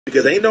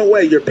because ain't no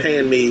way you're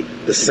paying me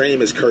the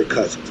same as Kirk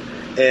Cousins.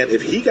 And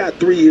if he got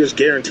 3 years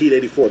guaranteed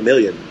 $84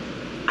 million,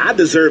 I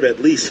deserve at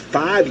least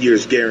 5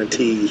 years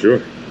guaranteed.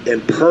 Sure.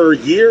 And per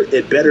year,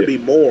 it better be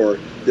more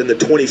than the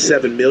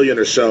 $27 million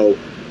or so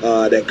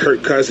that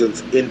Kirk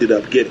Cousins ended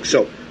up getting.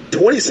 So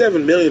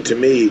 $27 million to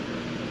me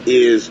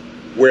is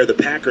where the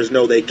Packers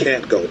know they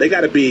can't go. They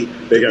got to be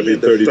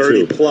 32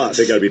 30 plus.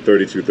 They got to be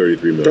 32,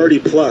 33 million. 30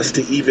 plus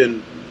to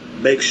even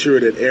make sure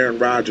that Aaron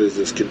Rodgers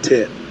is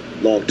content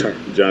long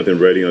term. Jonathan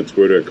Reddy on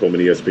Twitter at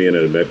Coleman ESPN and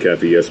at Metcalf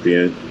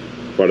ESPN.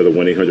 Part of the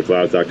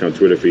 1-800-Flowers.com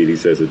Twitter feed. He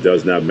says it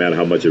does not matter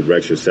how much it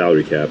wrecks your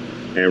salary cap.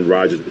 Aaron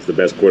Rodgers is the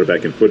best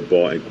quarterback in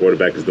football, and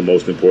quarterback is the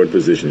most important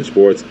position in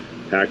sports.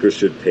 Packers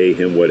should pay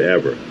him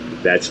whatever.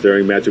 That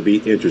staring match will be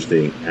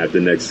interesting after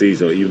next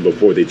season, or even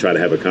before they try to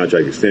have a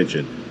contract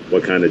extension.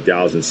 What kind of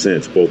dollars and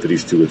cents both of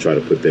these two will try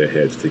to put their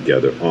heads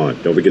together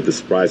on. Don't forget to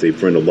surprise a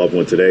friend or loved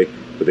one today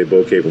with a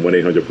bouquet from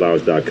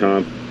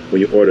 1-800-Flowers.com when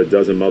you order a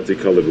dozen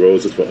multicolored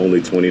roses for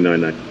only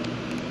 $29.99.